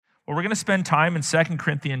Well, we're going to spend time in 2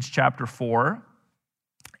 Corinthians chapter 4,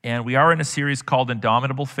 and we are in a series called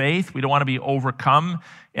Indomitable Faith. We don't want to be overcome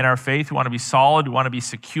in our faith. We want to be solid. We want to be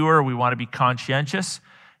secure. We want to be conscientious.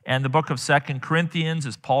 And the book of 2 Corinthians,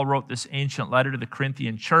 as Paul wrote this ancient letter to the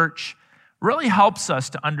Corinthian church, really helps us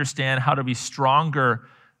to understand how to be stronger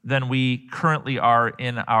than we currently are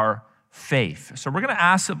in our faith. So we're going to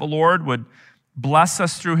ask that the Lord would bless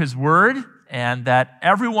us through his word, and that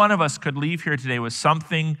every one of us could leave here today with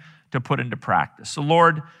something to put into practice. So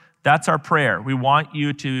Lord, that's our prayer. We want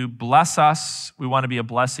you to bless us. We want to be a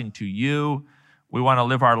blessing to you. We want to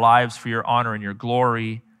live our lives for your honor and your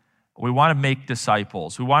glory. We want to make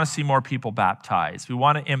disciples. We want to see more people baptized. We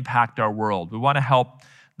want to impact our world. We want to help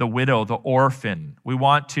the widow, the orphan. We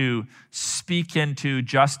want to speak into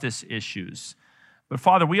justice issues. But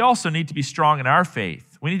Father, we also need to be strong in our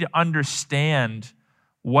faith. We need to understand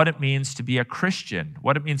what it means to be a Christian,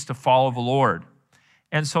 what it means to follow the Lord.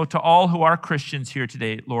 And so to all who are Christians here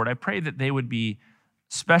today, Lord, I pray that they would be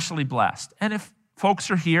specially blessed. And if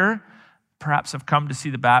folks are here, perhaps have come to see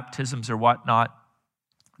the baptisms or whatnot,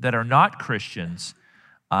 that are not Christians,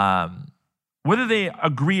 whether they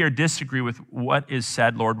agree or disagree with what is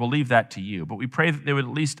said, Lord, we'll leave that to you. But we pray that they would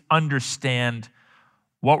at least understand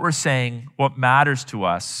what we're saying, what matters to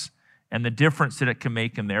us, and the difference that it can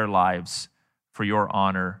make in their lives for your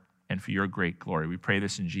honor and for your great glory. We pray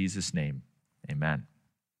this in Jesus' name. Amen.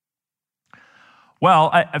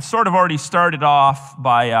 Well, I've sort of already started off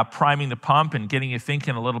by priming the pump and getting you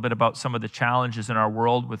thinking a little bit about some of the challenges in our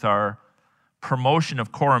world with our promotion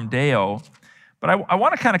of Coram Deo. But I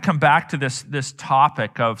want to kind of come back to this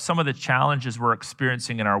topic of some of the challenges we're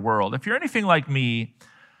experiencing in our world. If you're anything like me,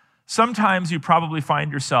 sometimes you probably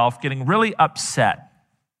find yourself getting really upset,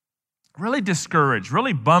 really discouraged,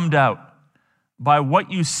 really bummed out by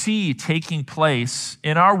what you see taking place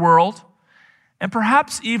in our world, and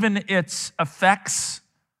perhaps even its effects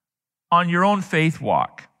on your own faith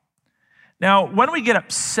walk. Now, when we get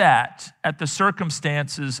upset at the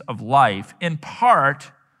circumstances of life, in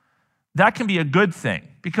part, that can be a good thing.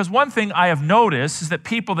 Because one thing I have noticed is that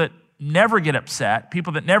people that never get upset,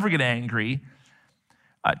 people that never get angry,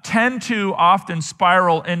 tend to often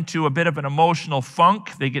spiral into a bit of an emotional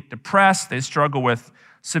funk. They get depressed. They struggle with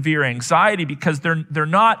severe anxiety because they're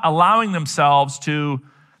not allowing themselves to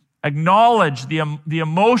acknowledge the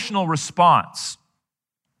emotional response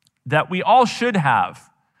that we all should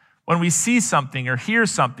have when we see something or hear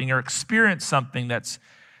something or experience something that's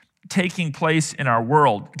taking place in our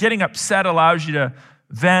world. Getting upset allows you to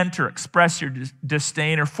vent or express your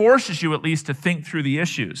disdain, or forces you at least to think through the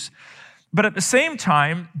issues. But at the same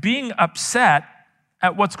time, being upset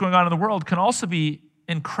at what's going on in the world can also be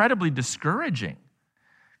incredibly discouraging.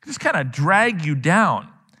 It just kind of drag you down.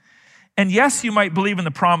 And yes, you might believe in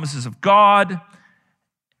the promises of God.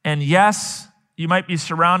 And yes, you might be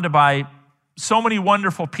surrounded by so many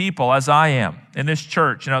wonderful people, as I am, in this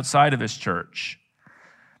church and outside of this church.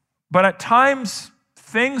 But at times,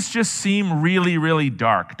 things just seem really, really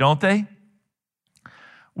dark, don't they?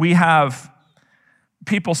 We have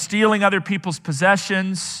people stealing other people's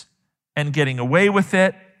possessions and getting away with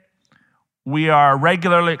it. We are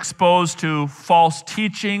regularly exposed to false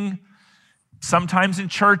teaching, sometimes in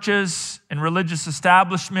churches and religious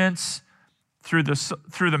establishments, through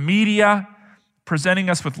the media, presenting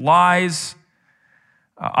us with lies.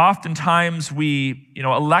 Oftentimes we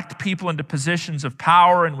elect people into positions of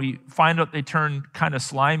power, and we find out they turn kind of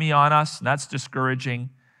slimy on us, and that's discouraging.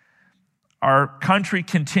 Our country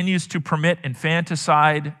continues to permit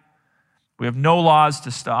infanticide. We have no laws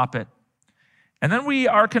to stop it. And then we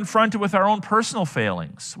are confronted with our own personal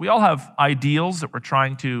failings. We all have ideals that we're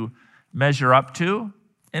trying to measure up to.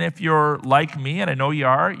 And if you're like me, and I know you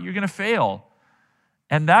are, you're going to fail.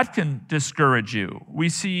 And that can discourage you. We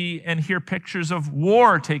see and hear pictures of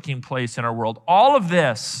war taking place in our world. All of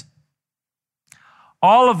this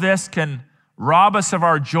can rob us of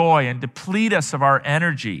our joy and deplete us of our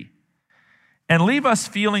energy and leave us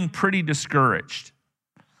feeling pretty discouraged.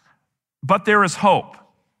 But there is hope.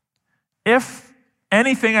 If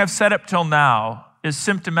anything I've said up till now is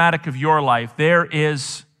symptomatic of your life, there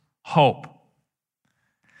is hope.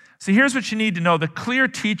 See, here's what you need to know. The clear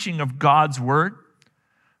teaching of God's word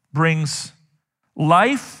brings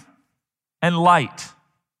life and light.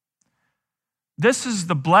 This is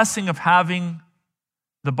the blessing of having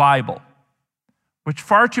the Bible, which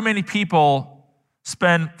far too many people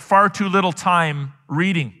spend far too little time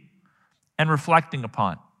reading and reflecting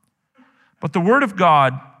upon. But the Word of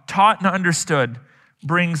God, taught and understood,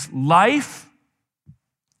 brings life,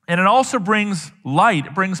 and it also brings light.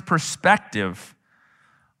 It brings perspective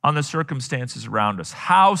on the circumstances around us.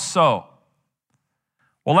 How so?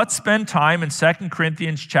 Well, let's spend time in 2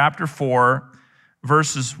 Corinthians chapter 4,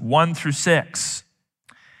 verses 1 through 6.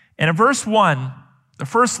 And in verse 1, the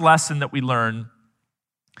first lesson that we learn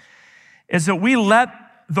is that we let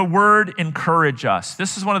the word encourage us.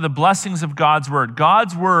 This is one of the blessings of God's word.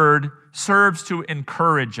 God's word serves to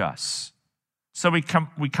encourage us. So we come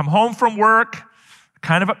home from work,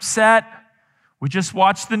 kind of upset. We just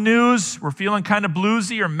watched the news. We're feeling kind of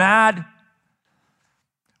bluesy or mad.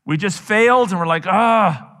 We just failed and we're like,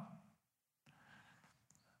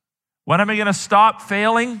 when am I going to stop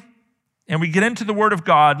failing? And we get into the Word of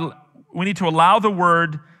God. We need to allow the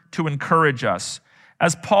Word to encourage us.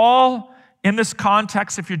 As Paul, in this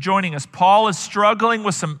context, if you're joining us, Paul is struggling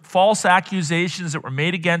with some false accusations that were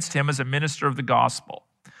made against him as a minister of the gospel,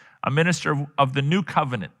 a minister of the new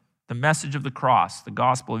covenant, the message of the cross, the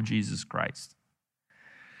gospel of Jesus Christ.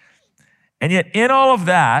 And yet, in all of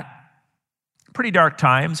that, pretty dark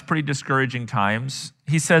times, pretty discouraging times,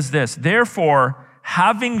 he says this, therefore,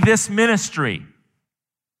 having this ministry,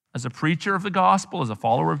 as a preacher of the gospel, as a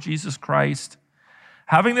follower of Jesus Christ,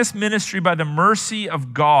 having this ministry by the mercy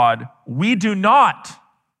of God, we do not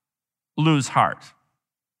lose heart.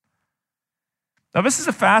 Now, this is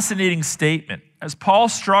a fascinating statement. As Paul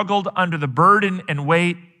struggled under the burden and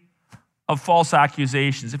weight of false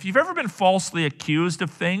accusations, if you've ever been falsely accused of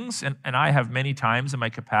things, and I have many times in my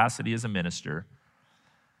capacity as a minister,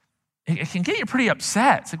 it can get you pretty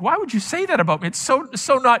upset. It's like, why would you say that about me? It's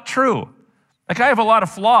so not true. Like, I have a lot of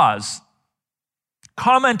flaws.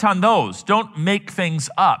 Comment on those. Don't make things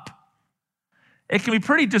up. It can be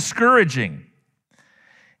pretty discouraging.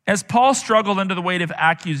 As Paul struggled under the weight of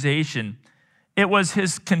accusation, it was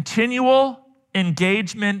his continual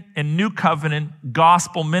engagement in new covenant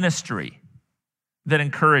gospel ministry that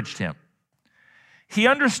encouraged him. He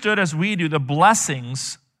understood, as we do, the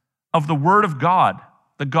blessings of the Word of God,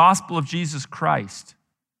 the gospel of Jesus Christ,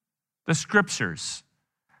 the scriptures,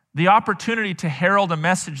 the opportunity to herald a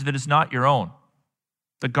message that is not your own,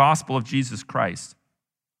 the gospel of Jesus Christ.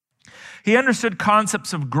 He understood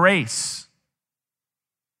concepts of grace,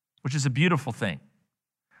 which is a beautiful thing,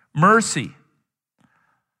 mercy,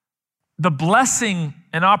 the blessing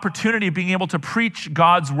and opportunity of being able to preach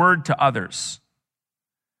God's word to others,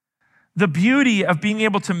 the beauty of being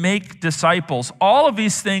able to make disciples. All of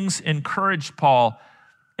these things encouraged Paul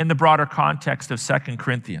in the broader context of 2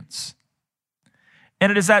 Corinthians.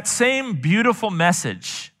 And it is that same beautiful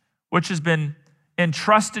message which has been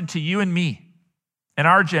entrusted to you and me in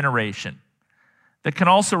our generation that can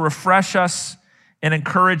also refresh us and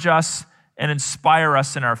encourage us and inspire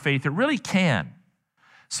us in our faith. It really can.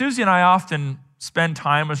 Susie and I often spend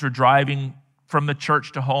time as we're driving from the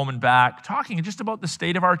church to home and back, talking just about the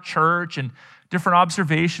state of our church and different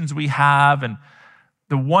observations we have and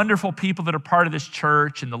the wonderful people that are part of this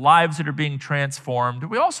church and the lives that are being transformed.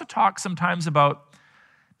 We also talk sometimes about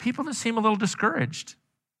people that seem a little discouraged,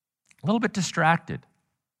 a little bit distracted.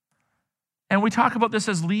 And we talk about this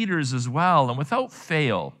as leaders as well. And without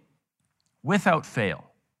fail, when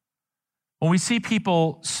we see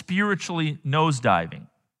people spiritually nosediving,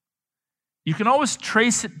 you can always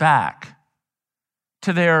trace it back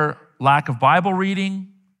to their lack of Bible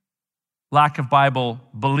reading, lack of Bible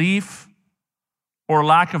belief, or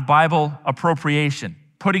lack of Bible appropriation,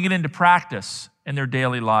 putting it into practice in their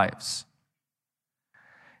daily lives.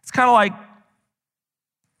 It's kind of like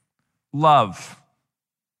love.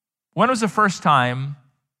 When was the first time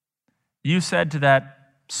you said to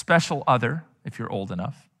that special other, if you're old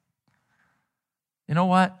enough, you know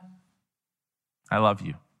what? I love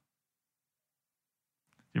you.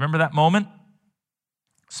 You remember that moment?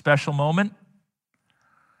 Special moment?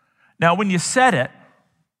 Now, when you said it,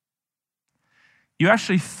 you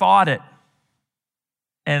actually thought it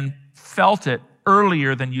and felt it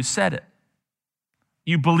earlier than you said it.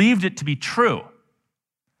 You believed it to be true.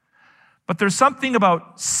 But there's something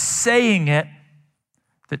about saying it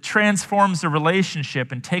that transforms the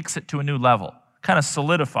relationship and takes it to a new level, kind of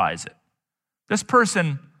solidifies it. This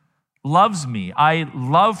person loves me. I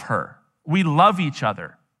love her. We love each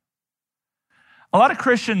other. A lot of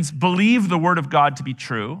Christians believe the Word of God to be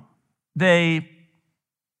true. They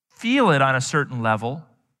feel it on a certain level.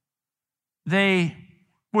 They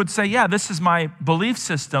would say, yeah, this is my belief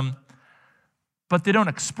system, but they don't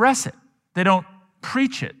express it. They don't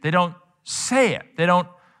preach it. They don't say it. They don't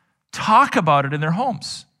talk about it in their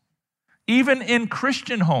homes. Even in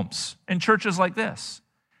Christian homes, in churches like this,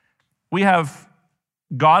 we have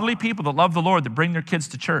godly people that love the Lord that bring their kids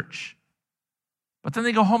to church. But then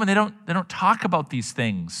they go home and they don't talk about these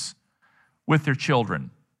things with their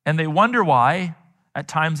children. And they wonder why at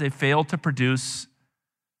times they fail to produce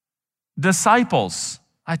disciples.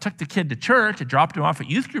 I took the kid to church. I dropped him off at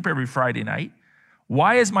youth group every Friday night.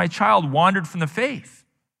 Why has my child wandered from the faith?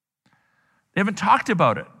 They haven't talked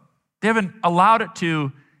about it. They haven't allowed it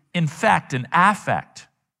to infect and affect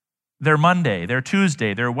their Monday, their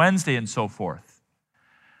Tuesday, their Wednesday, and so forth.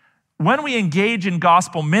 When we engage in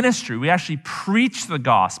gospel ministry, we actually preach the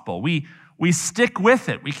gospel. We stick with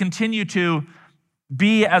it. We continue to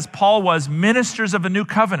be, as Paul was, ministers of a new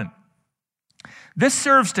covenant. This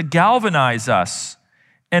serves to galvanize us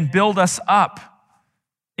and build us up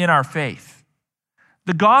in our faith.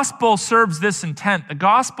 The gospel serves this intent. The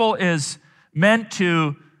gospel is meant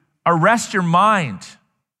to arrest your mind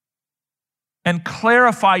and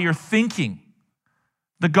clarify your thinking.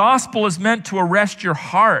 The gospel is meant to arrest your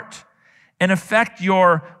heart and affect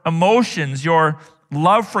your emotions, your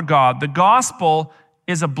love for God. The gospel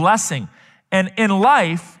is a blessing. And in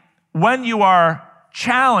life, when you are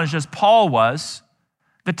challenged, as Paul was,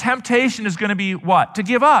 the temptation is going to be what? To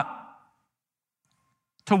give up,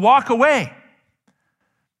 to walk away.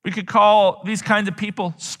 We could call these kinds of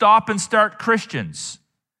people stop and start Christians.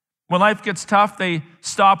 When life gets tough, they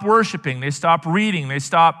stop worshiping, they stop reading, they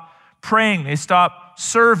stop praying, they stop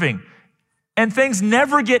serving. And things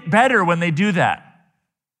never get better when they do that.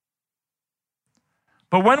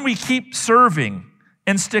 But when we keep serving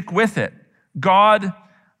and stick with it, God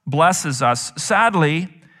blesses us.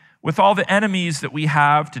 Sadly, with all the enemies that we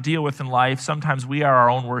have to deal with in life, sometimes we are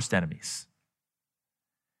our own worst enemies.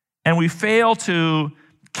 And we fail to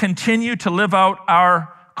continue to live out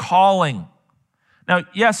our calling. Now,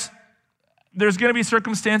 yes, there's going to be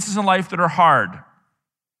circumstances in life that are hard,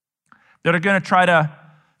 that are going to try to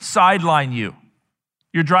sideline you.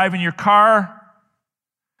 You're driving your car,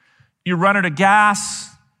 you run out of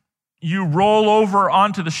gas, you roll over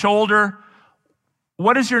onto the shoulder.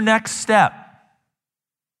 What is your next step?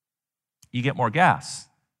 You get more gas.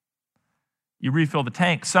 You refill the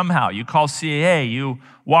tank somehow. You call CAA. You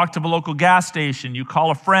walk to the local gas station. You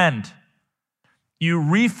call a friend. You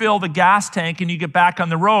refill the gas tank and you get back on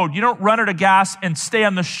the road. You don't run out of gas and stay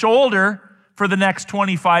on the shoulder for the next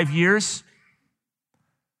 25 years.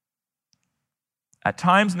 At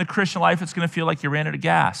times in the Christian life, it's going to feel like you ran out of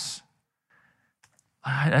gas.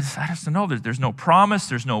 I just don't know. There's no promise.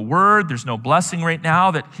 There's no word. There's no blessing right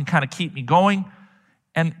now that can kind of keep me going.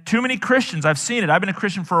 And too many Christians, I've seen it. I've been a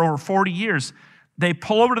Christian for over 40 years. They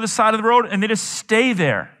pull over to the side of the road and they just stay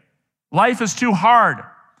there. Life is too hard.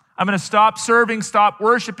 I'm going to stop serving, stop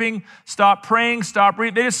worshiping, stop praying, stop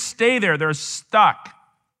reading. They just stay there. They're stuck.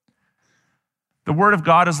 The Word of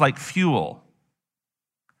God is like fuel.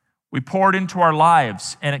 We pour it into our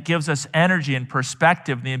lives and it gives us energy and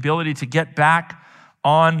perspective and the ability to get back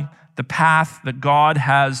on the path that God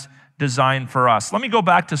has designed for us. Let me go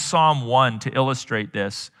back to Psalm 1 to illustrate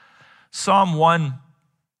this. Psalm 1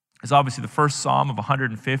 is obviously the first psalm of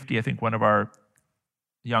 150. I think one of our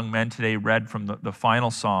young men today read from the final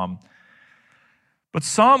psalm. But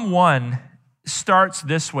Psalm 1 starts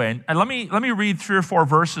this way. And let me read 3 or 4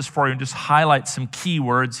 verses for you and just highlight some key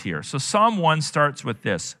words here. So Psalm 1 starts with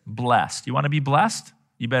this: blessed. You want to be blessed?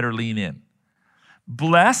 You better lean in.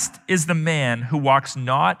 Blessed is the man who walks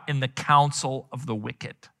not in the counsel of the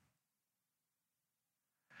wicked,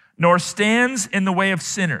 nor stands in the way of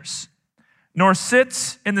sinners, nor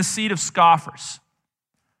sits in the seat of scoffers.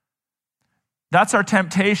 That's our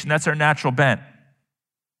temptation. That's our natural bent.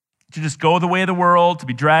 To just go the way of the world, to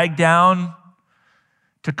be dragged down,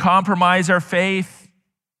 to compromise our faith,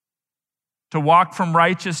 to walk from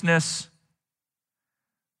righteousness.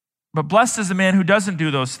 But blessed is the man who doesn't do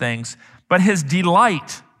those things. But his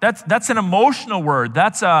delight, that's an emotional word.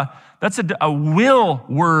 That's a will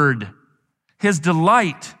word. His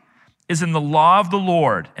delight is in the law of the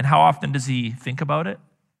Lord. And how often does he think about it?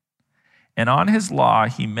 And on his law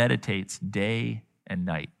he meditates day and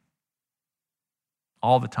night.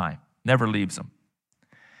 All the time. Never leaves him.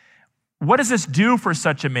 What does this do for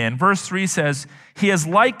such a man? Verse 3 says, he is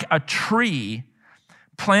like a tree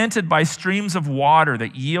planted by streams of water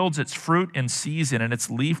that yields its fruit in season and its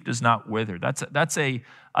leaf does not wither. That's a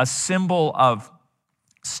symbol of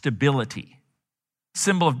stability,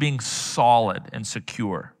 symbol of being solid and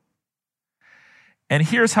secure. And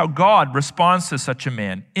here's how God responds to such a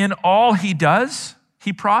man. In all he does,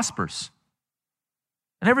 he prospers.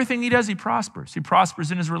 And everything he does, he prospers. He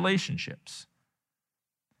prospers in his relationships.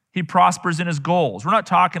 He prospers in his goals. We're not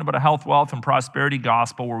talking about a health, wealth, and prosperity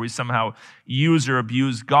gospel where we somehow use or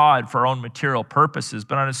abuse God for our own material purposes.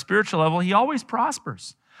 But on a spiritual level, he always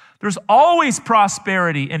prospers. There's always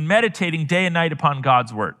prosperity in meditating day and night upon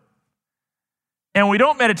God's word. And when we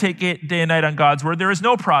don't meditate day and night on God's word, there is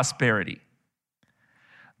no prosperity.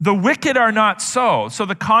 The wicked are not so. So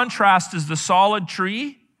the contrast is the solid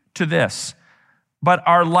tree to this, but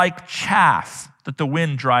are like chaff that the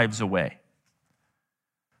wind drives away.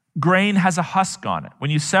 Grain has a husk on it.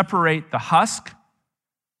 When you separate the husk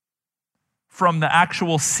from the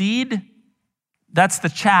actual seed, that's the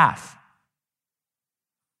chaff.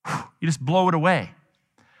 You just blow it away.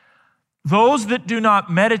 Those that do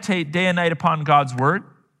not meditate day and night upon God's word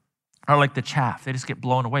are like the chaff. They just get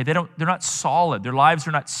blown away. They're not solid. Their lives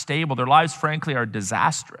are not stable. Their lives, frankly, are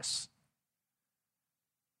disastrous.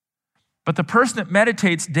 But the person that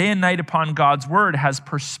meditates day and night upon God's word has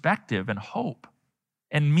perspective and hope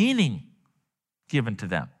and meaning given to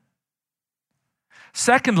them.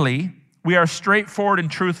 Secondly, we are straightforward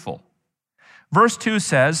and truthful. Verse 2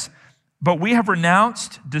 says, "But we have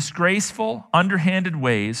renounced disgraceful, underhanded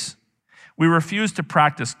ways. We refuse to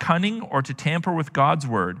practice cunning or to tamper with God's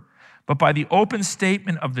word, but by the open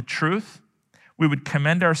statement of the truth, we would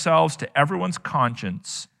commend ourselves to everyone's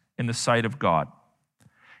conscience in the sight of God."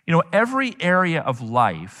 You know, every area of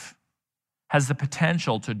life has the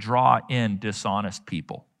potential to draw in dishonest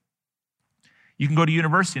people. You can go to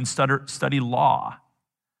university and study law,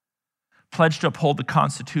 pledge to uphold the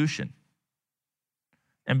Constitution,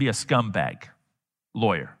 and be a scumbag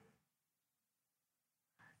lawyer.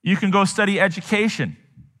 You can go study education,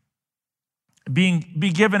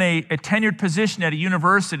 be given a tenured position at a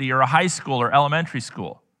university or a high school or elementary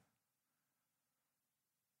school,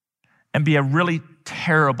 and be a really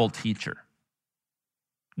terrible teacher.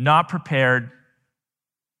 Not prepared,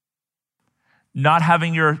 not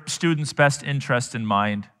having your students' best interest in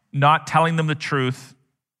mind, not telling them the truth.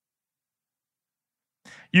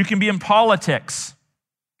 You can be in politics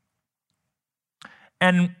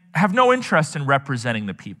and have no interest in representing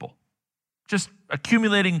the people, just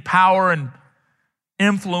accumulating power and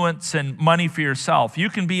influence and money for yourself. You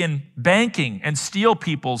can be in banking and steal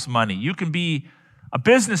people's money. You can be a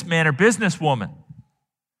businessman or businesswoman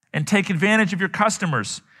and take advantage of your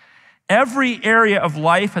customers. Every area of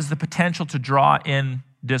life has the potential to draw in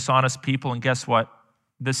dishonest people, and guess what?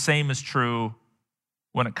 The same is true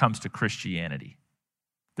when it comes to Christianity.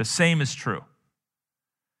 The same is true.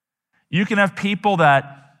 You can have people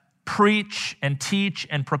that preach and teach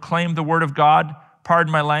and proclaim the word of God,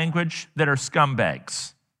 pardon my language, that are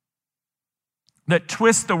scumbags, that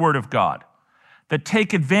twist the word of God, that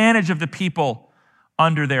take advantage of the people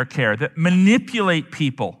under their care, that manipulate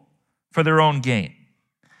people for their own gain.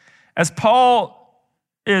 As Paul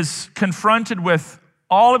is confronted with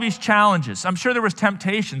all of these challenges, I'm sure there was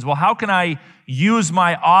temptations. Well, how can I use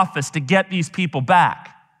my office to get these people back?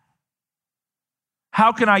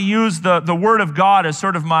 How can I use the word of God as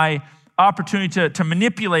sort of my opportunity to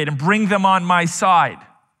manipulate and bring them on my side?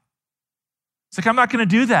 It's like, I'm not going to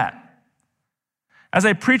do that. As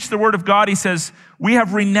I preach the word of God, he says, we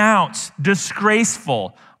have renounced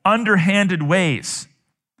disgraceful, underhanded ways.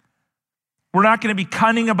 We're not going to be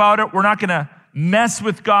cunning about it. We're not going to mess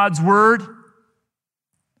with God's word.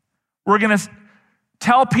 We're going to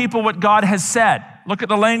tell people what God has said. Look at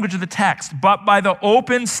the language of the text. But by the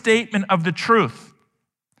open statement of the truth.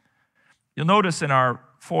 You'll notice in our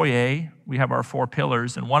foyer, we have our 4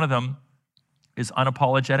 pillars, and one of them is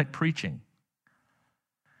unapologetic preaching.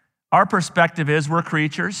 Our perspective is we're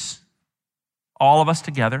creatures, all of us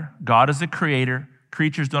together. God is the creator.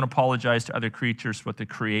 Creatures don't apologize to other creatures for what the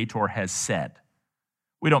creator has said.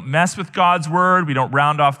 We don't mess with God's word. We don't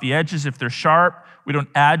round off the edges if they're sharp. We don't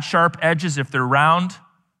add sharp edges if they're round.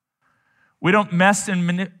 We don't mess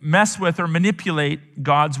with or manipulate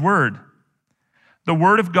God's word. The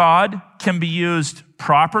word of God can be used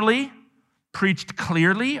properly, preached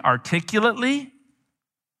clearly, articulately,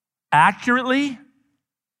 accurately,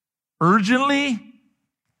 urgently,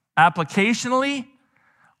 applicationally,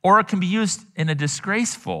 or it can be used in a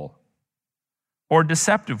disgraceful or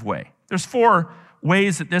deceptive way. There's 4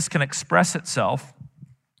 ways that this can express itself.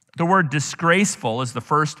 The word disgraceful is the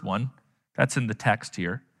first one. That's in the text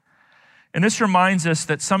here. And this reminds us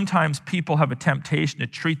that sometimes people have a temptation to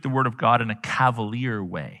treat the word of God in a cavalier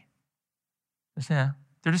way. They're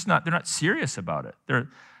not serious about it.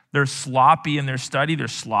 They're sloppy in their study, they're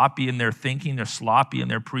sloppy in their thinking, they're sloppy in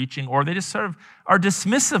their preaching, or they just sort of are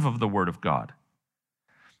dismissive of the word of God.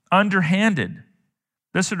 Underhanded.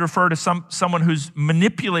 This would refer to someone who's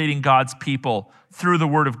manipulating God's people through the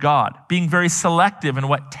word of God, being very selective in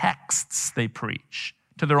what texts they preach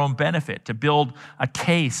to their own benefit, to build a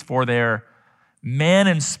case for their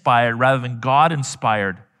man-inspired rather than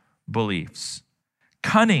God-inspired beliefs.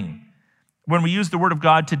 Cunning, when we use the word of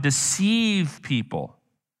God to deceive people,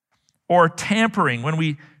 or tampering, when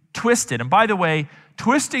we twist it. And by the way,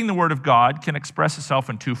 twisting the word of God can express itself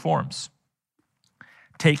in 2 forms.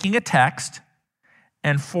 Taking a text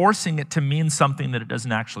and forcing it to mean something that it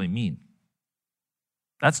doesn't actually mean.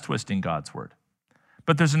 That's twisting God's word.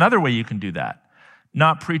 But there's another way you can do that,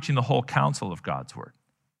 not preaching the whole counsel of God's word.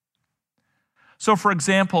 So for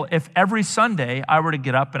example, if every Sunday I were to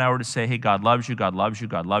get up and I were to say, hey, God loves you, God loves you,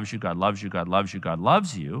 God loves you, God loves you, God loves you, God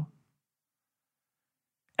loves you,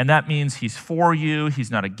 and that means he's for you, he's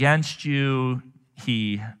not against you,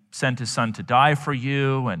 he sent his son to die for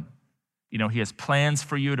you, and he has plans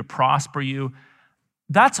for you to prosper you.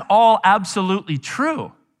 That's all absolutely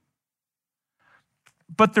true.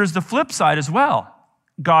 But there's the flip side as well.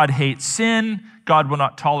 God hates sin. God will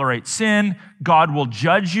not tolerate sin. God will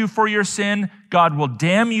judge you for your sin. God will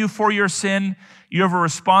damn you for your sin. You have a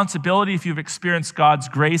responsibility, if you've experienced God's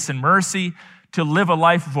grace and mercy, to live a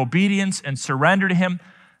life of obedience and surrender to him.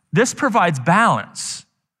 This provides balance.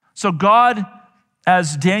 So God,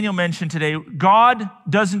 as Daniel mentioned today, God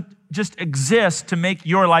doesn't just exist to make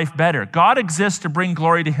your life better. God exists to bring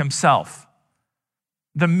glory to himself.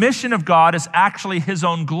 The mission of God is actually his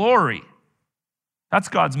own glory. That's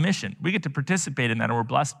God's mission. We get to participate in that, and we're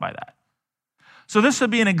blessed by that. So this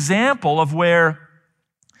would be an example of where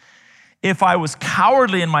if I was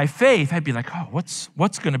cowardly in my faith, I'd be like, oh,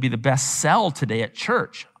 what's going to be the best sell today at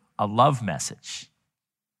church? A love message.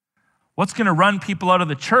 What's going to run people out of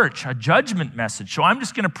the church? A judgment message. So I'm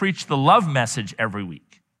just going to preach the love message every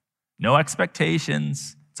week. No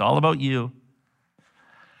expectations. It's all about you.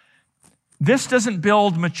 This doesn't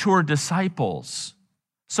build mature disciples.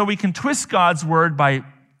 So we can twist God's word by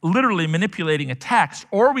literally manipulating a text,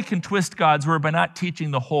 or we can twist God's word by not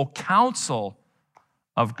teaching the whole counsel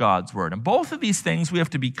of God's word. And both of these things we have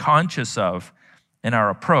to be conscious of in our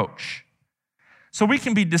approach. So we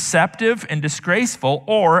can be deceptive and disgraceful,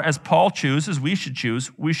 or as Paul chooses, we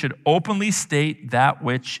should openly state that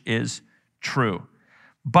which is true.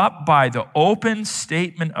 But by the open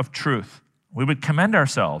statement of truth, we would commend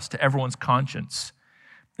ourselves to everyone's conscience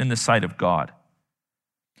in the sight of God.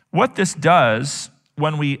 What this does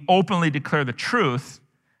when we openly declare the truth,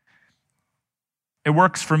 it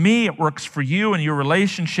works for me, it works for you and your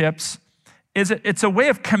relationships, it's a way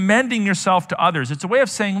of commending yourself to others. It's a way of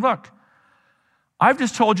saying, look, I've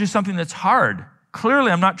just told you something that's hard.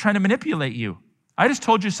 Clearly, I'm not trying to manipulate you. I just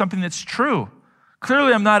told you something that's true.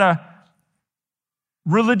 Clearly, I'm not a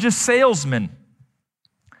religious salesman.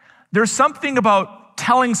 There's something about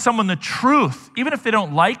telling someone the truth. Even if they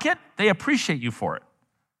don't like it, they appreciate you for it.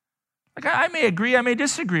 Like, I may agree, I may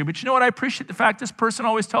disagree, but you know what? I appreciate the fact this person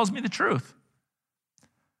always tells me the truth.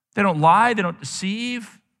 They don't lie, they don't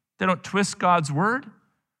deceive, they don't twist God's word.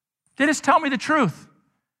 They just tell me the truth.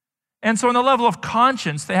 And so on the level of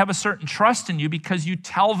conscience, they have a certain trust in you because you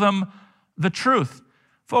tell them the truth.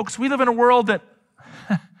 Folks, we live in a world that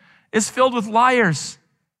is filled with liars.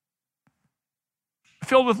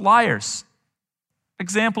 Filled with liars.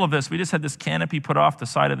 Example of this, we just had this canopy put off the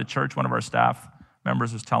side of the church. One of our staff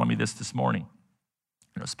members was telling me this morning.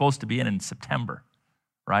 It was supposed to be in September,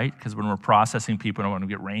 right? Because when we're processing people, we don't want to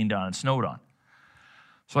get rained on and snowed on.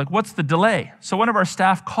 So like, what's the delay? So one of our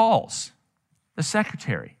staff calls the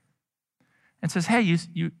secretary and says, hey,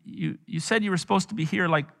 you said you were supposed to be here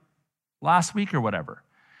like last week or whatever.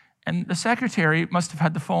 And the secretary must have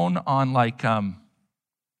had the phone on like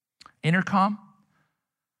intercom.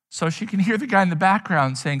 So she can hear the guy in the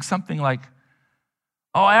background saying something like,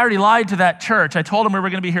 oh, I already lied to that church. I told them we were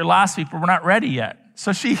going to be here last week, but we're not ready yet.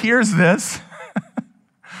 So she hears this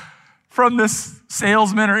from this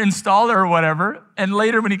salesman or installer or whatever. And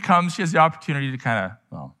later when he comes, she has the opportunity to kind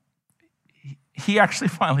of, he actually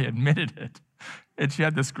finally admitted it. And she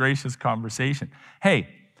had this gracious conversation. Hey,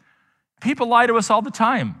 people lie to us all the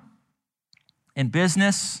time. In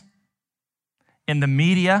business, in the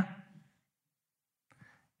media,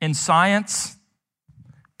 in science,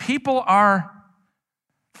 people are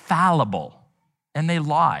fallible and they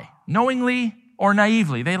lie. Knowingly or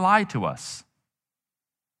naively, they lie to us.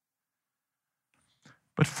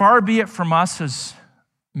 But far be it from us as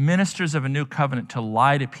ministers of a new covenant to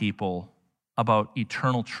lie to people about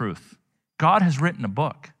eternal truth. God has written a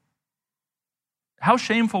book. How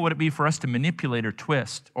shameful would it be for us to manipulate or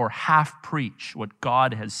twist or half preach what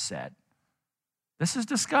God has said? This is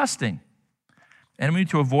disgusting. And we need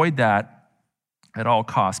to avoid that at all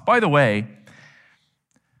costs. By the way,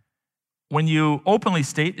 when you openly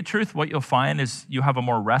state the truth, what you'll find is you have a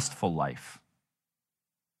more restful life.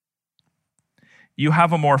 You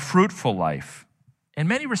have a more fruitful life. In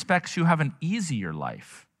many respects, you have an easier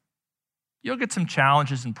life. You'll get some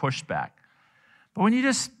challenges and pushback. But when you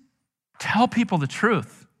just tell people the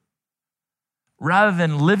truth, rather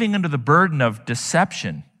than living under the burden of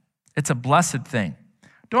deception, it's a blessed thing.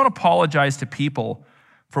 Don't apologize to people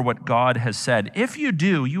for what God has said. If you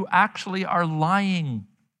do, you actually are lying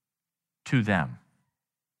to them.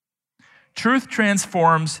 Truth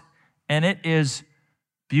transforms, and it is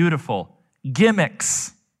beautiful.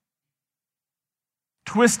 Gimmicks,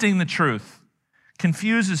 twisting the truth,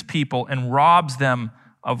 confuses people and robs them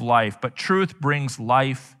of life, but truth brings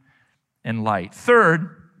life and light.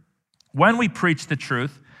 Third, when we preach the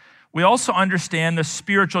truth, we also understand the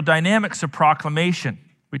spiritual dynamics of proclamation.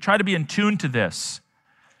 We try to be in tune to this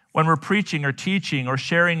when we're preaching or teaching or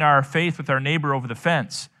sharing our faith with our neighbor over the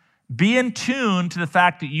fence. Be in tune to the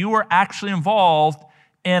fact that you are actually involved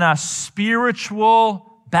in a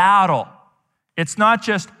spiritual battle. It's not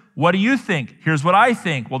just, what do you think? Here's what I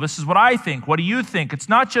think. Well, this is what I think. What do you think? It's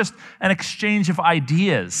not just an exchange of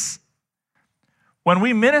ideas. When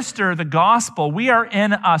we minister the gospel, we are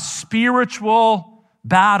in a spiritual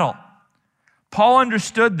battle. Paul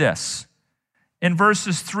understood this in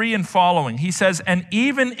verses 3 and following. He says, and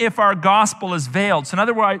even if our gospel is veiled. So in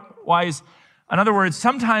other words,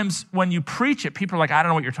 sometimes when you preach it, people are like, I don't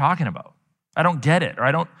know what you're talking about. I don't get it, or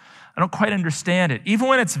I don't quite understand it. Even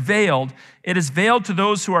when it's veiled, it is veiled to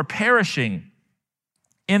those who are perishing.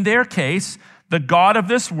 In their case, the god of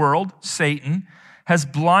this world, Satan, has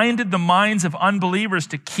blinded the minds of unbelievers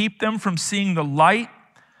to keep them from seeing the light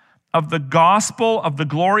of the gospel of the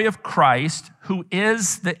glory of Christ, who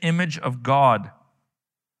is the image of God.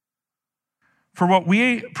 For what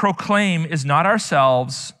we proclaim is not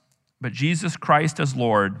ourselves, but Jesus Christ as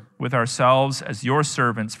Lord, with ourselves as your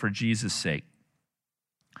servants for Jesus' sake.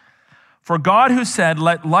 For God, who said,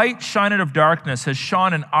 let light shine out of darkness, has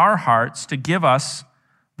shone in our hearts to give us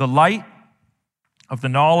the light of the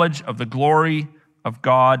knowledge of the glory of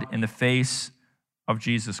God in the face of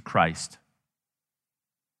Jesus Christ.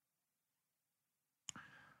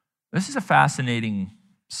 This is a fascinating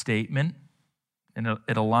statement, and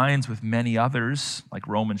it aligns with many others, like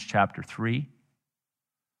Romans chapter 3.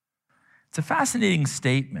 It's a fascinating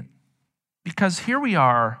statement because here we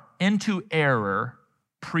are into error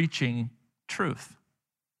preaching truth.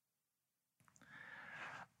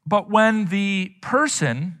 But when the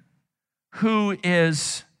person who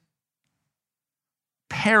is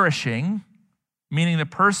perishing, meaning the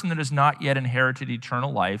person that has not yet inherited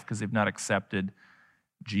eternal life because they've not accepted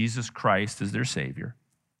Jesus Christ as their Savior,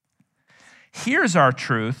 here's our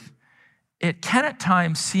truth, it can at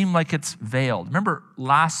times seem like it's veiled. Remember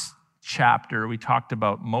last chapter we talked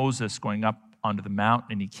about Moses going up onto the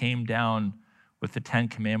mountain and he came down with the 10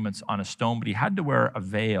 Commandments on a stone, but he had to wear a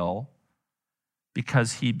veil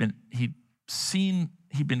because he'd been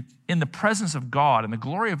in the presence of God, and the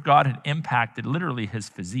glory of God had impacted literally his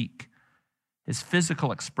physique, his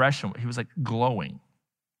physical expression. He was like glowing.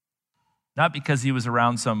 Not because he was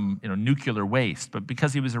around some nuclear waste, but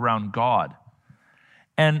because he was around God.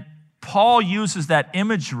 And Paul uses that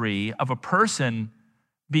imagery of a person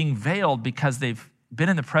being veiled because they've been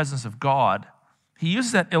in the presence of God. He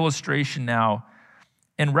uses that illustration now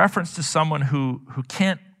in reference to someone who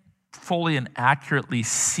can't fully and accurately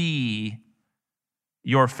see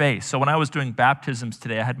your face. So when I was doing baptisms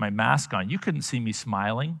today, I had my mask on. You couldn't see me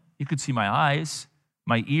smiling. You could see my eyes,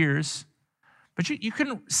 my ears, but you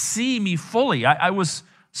couldn't see me fully. I was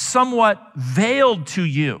somewhat veiled to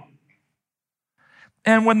you.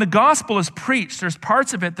 And when the gospel is preached, there's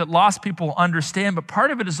parts of it that lost people understand, but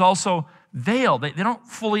part of it is also veiled. They don't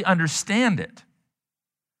fully understand it.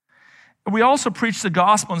 We also preach the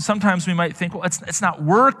gospel, and sometimes we might think, well, it's not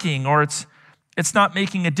working, or it's not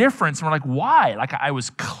making a difference. And we're like, why? Like, I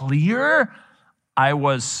was clear, I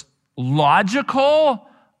was logical,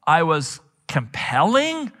 I was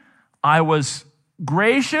compelling, I was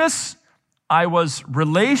gracious, I was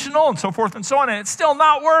relational, and so forth and so on, and it's still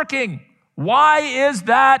not working. Why is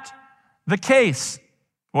that the case?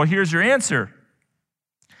 Well, here's your answer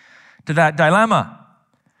to that dilemma.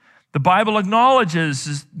 The Bible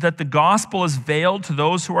acknowledges that the gospel is veiled to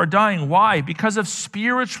those who are dying. Why? Because of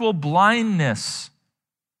spiritual blindness.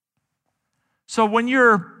 So when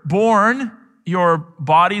you're born, your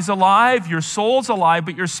body's alive, your soul's alive,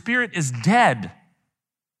 but your spirit is dead.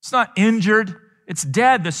 It's not injured, it's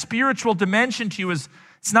dead. The spiritual dimension to you it's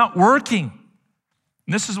not working.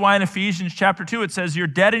 And this is why in Ephesians chapter 2 it says, you're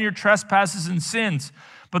dead in your trespasses and sins.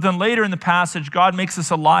 But then later in the passage, God makes us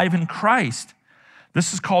alive in Christ.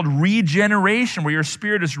 This is called regeneration, where your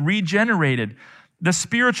spirit is regenerated. The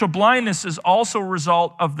spiritual blindness is also a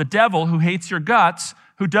result of the devil, who hates your guts,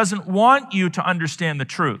 who doesn't want you to understand the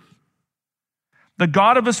truth. The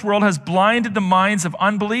god of this world has blinded the minds of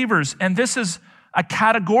unbelievers, and this is a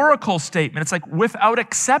categorical statement. It's like without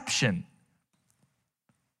exception.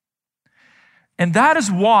 And that is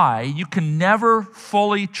why you can never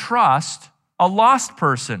fully trust a lost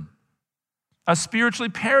person, a spiritually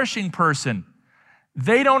perishing person.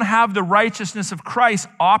 They don't have the righteousness of Christ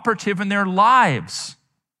operative in their lives.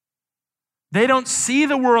 They don't see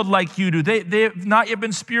the world like you do. They have not yet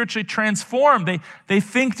been spiritually transformed. They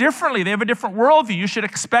think differently. They have a different worldview. You should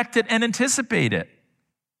expect it and anticipate it.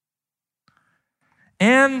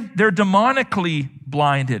 And they're demonically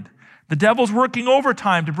blinded. The devil's working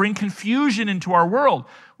overtime to bring confusion into our world.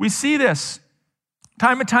 We see this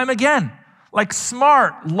time and time again. Like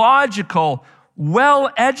smart, logical,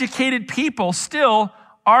 well-educated people still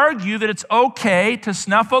argue that it's okay to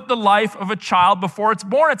snuff out the life of a child before it's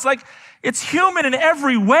born. It's like it's human in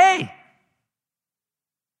every way.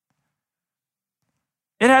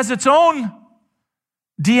 It has its own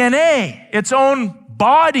DNA, its own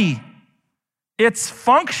body. It's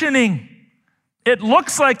functioning. It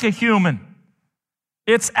looks like a human.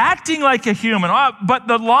 It's acting like a human. But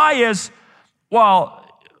the lie is, well,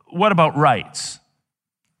 what about rights?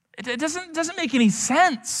 It doesn't make any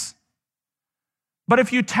sense. But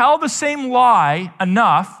if you tell the same lie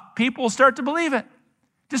enough, people will start to believe it.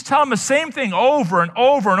 Just tell them the same thing over and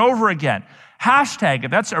over and over again. Hashtag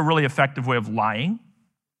it. That's a really effective way of lying.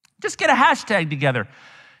 Just get a hashtag together.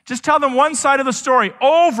 Just tell them one side of the story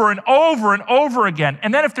over and over and over again.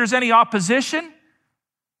 And then if there's any opposition,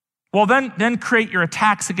 well, then create your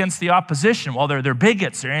attacks against the opposition. Well, they're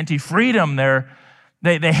bigots, they're anti-freedom,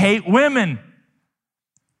 they hate women.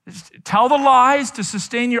 Just tell the lies to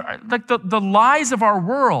sustain like the lies of our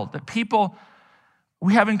world that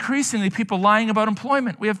we have increasingly people lying about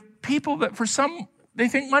employment. We have people that they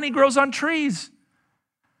think money grows on trees.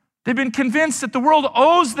 They've been convinced that the world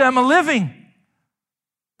owes them a living.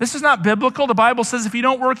 This is not biblical. The Bible says if you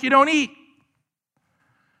don't work, you don't eat.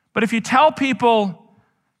 But if you tell people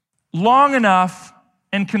long enough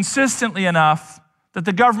and consistently enough that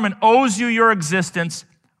the government owes you your existence,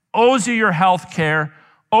 owes you your health care,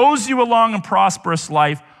 owes you a long and prosperous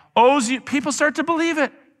life, people start to believe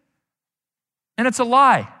it. And it's a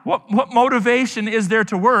lie. What motivation is there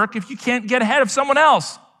to work if you can't get ahead of someone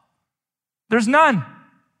else? There's none.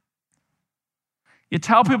 You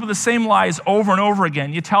tell people the same lies over and over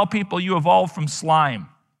again. You tell people you evolved from slime.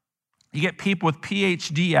 You get people with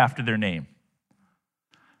PhD after their name.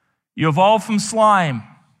 You evolved from slime.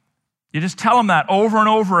 You just tell them that over and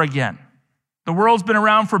over again. The world's been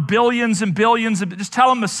around for billions and billions. Just tell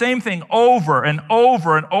them the same thing over and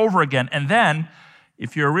over and over again. And then,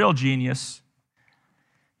 if you're a real genius,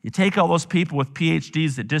 you take all those people with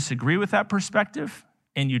PhDs that disagree with that perspective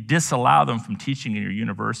and you disallow them from teaching in your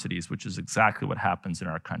universities, which is exactly what happens in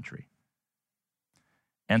our country.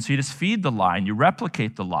 And so you just feed the lie and you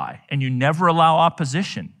replicate the lie and you never allow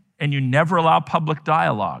opposition and you never allow public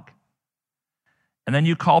dialogue. And then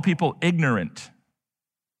you call people ignorant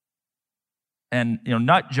and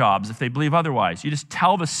nut jobs if they believe otherwise. You just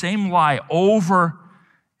tell the same lie over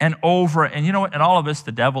and over. And you know what? In all of this,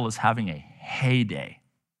 the devil is having a heyday.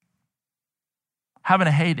 Having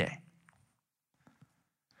a heyday.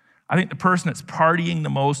 I think the person that's partying the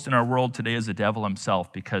most in our world today is the devil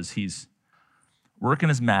himself because he's working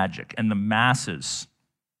his magic and the masses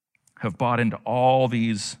have bought into all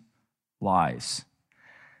these lies.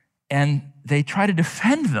 And they try to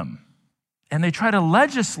defend them and they try to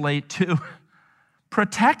legislate to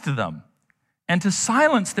protect them and to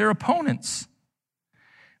silence their opponents.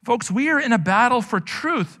 Folks, we are in a battle for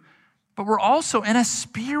truth, but we're also in a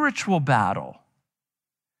spiritual battle.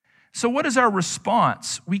 So what is our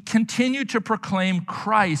response? We continue to proclaim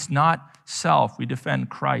Christ, not self. We defend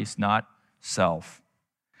Christ, not self.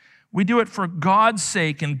 We do it for God's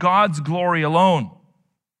sake and God's glory alone.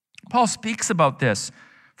 Paul speaks about this.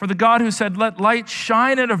 For the God who said, "Let light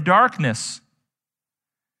shine out of darkness,"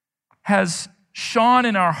 has shone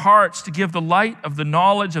in our hearts to give the light of the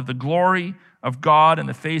knowledge of the glory of God in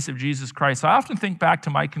the face of Jesus Christ. So I often think back to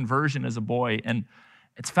my conversion as a boy, and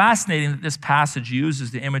it's fascinating that this passage uses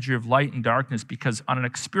the imagery of light and darkness because on an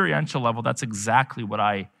experiential level, that's exactly what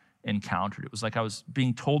I encountered. It was like I was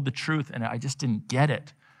being told the truth and I just didn't get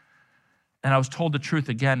it. And I was told the truth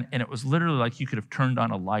again, and it was literally like you could have turned on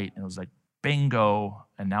a light and it was like, bingo,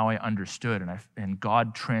 and now I understood, and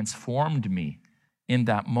God transformed me in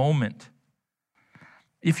that moment.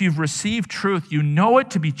 If you've received truth, you know it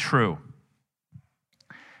to be true.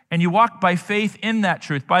 And you walk by faith in that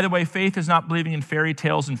truth. By the way, faith is not believing in fairy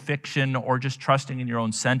tales and fiction or just trusting in your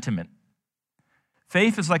own sentiment.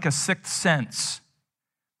 Faith is like a sixth sense.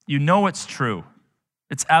 You know it's true.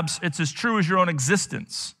 It's as true as your own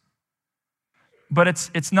existence. But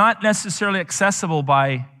it's not necessarily accessible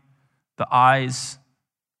by the eyes,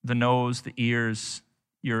 the nose, the ears,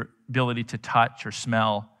 your ability to touch or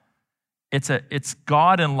smell. It's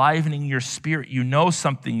God enlivening your spirit. You know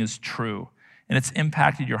something is true, and it's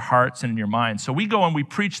impacted your hearts and your minds. So we go and we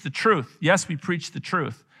preach the truth. Yes, we preach the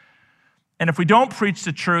truth. And if we don't preach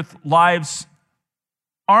the truth, lives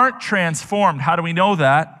aren't transformed. How do we know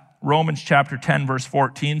that? Romans chapter 10, verse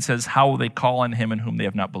 14 says, how will they call on him in whom they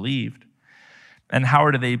have not believed? And how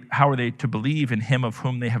are they to believe in him of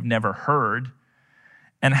whom they have never heard?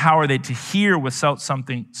 And how are they to hear without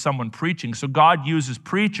someone preaching? So God uses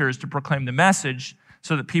preachers to proclaim the message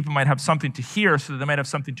so that people might have something to hear, so that they might have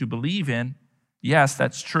something to believe in. Yes,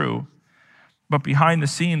 that's true. But behind the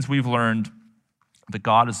scenes, we've learned that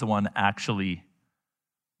God is the one actually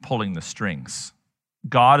pulling the strings.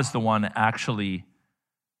 God is the one actually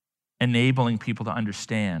enabling people to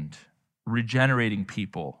understand, regenerating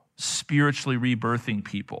people, spiritually rebirthing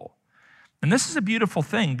people. And this is a beautiful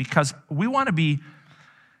thing because we want to be,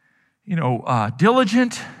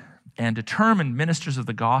 diligent and determined ministers of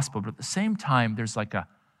the gospel, but at the same time, there's like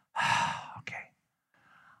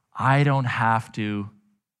I don't have to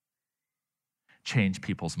change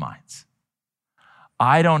people's minds.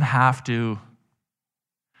 I don't have to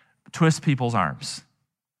twist people's arms.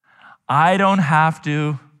 I don't have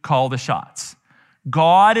to call the shots.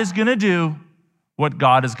 God is going to do what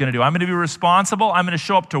God is going to do. I'm going to be responsible. I'm going to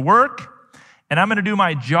show up to work, and I'm going to do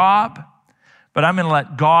my job, but I'm going to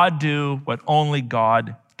let God do what only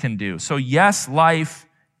God can do. So yes, life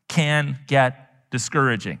can get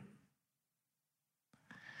discouraging.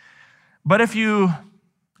 But if you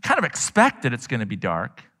kind of expect that it's going to be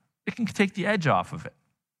dark, it can take the edge off of it.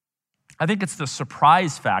 I think it's the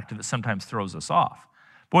surprise factor that sometimes throws us off.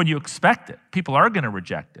 But when you expect it, people are going to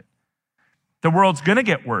reject it. The world's going to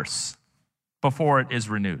get worse before it is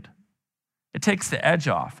renewed. It takes the edge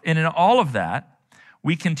off. And in all of that,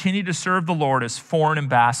 we continue to serve the Lord as foreign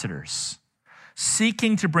ambassadors,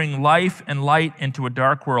 seeking to bring life and light into a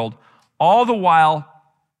dark world, all the while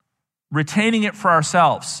retaining it for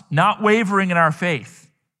ourselves, not wavering in our faith,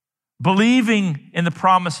 believing in the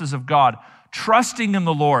promises of God, trusting in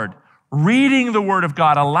the Lord, reading the Word of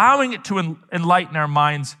God, allowing it to enlighten our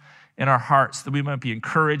minds and our hearts, that we might be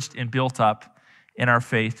encouraged and built up in our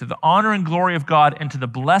faith, to the honor and glory of God and to the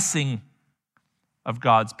blessing of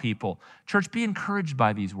God's people. Church, be encouraged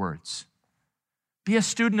by these words. Be a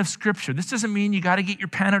student of Scripture. This doesn't mean you got to get your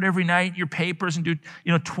pen out every night, your papers, and do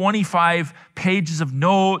 25 pages of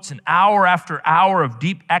notes and hour after hour of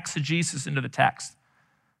deep exegesis into the text.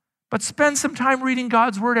 But spend some time reading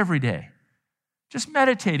God's Word every day, just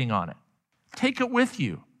meditating on it. Take it with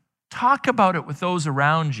you. Talk about it with those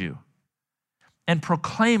around you, and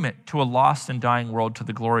proclaim it to a lost and dying world to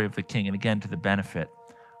the glory of the King, and again, to the benefit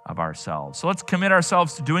of ourselves. So let's commit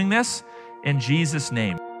ourselves to doing this in Jesus'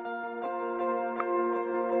 name.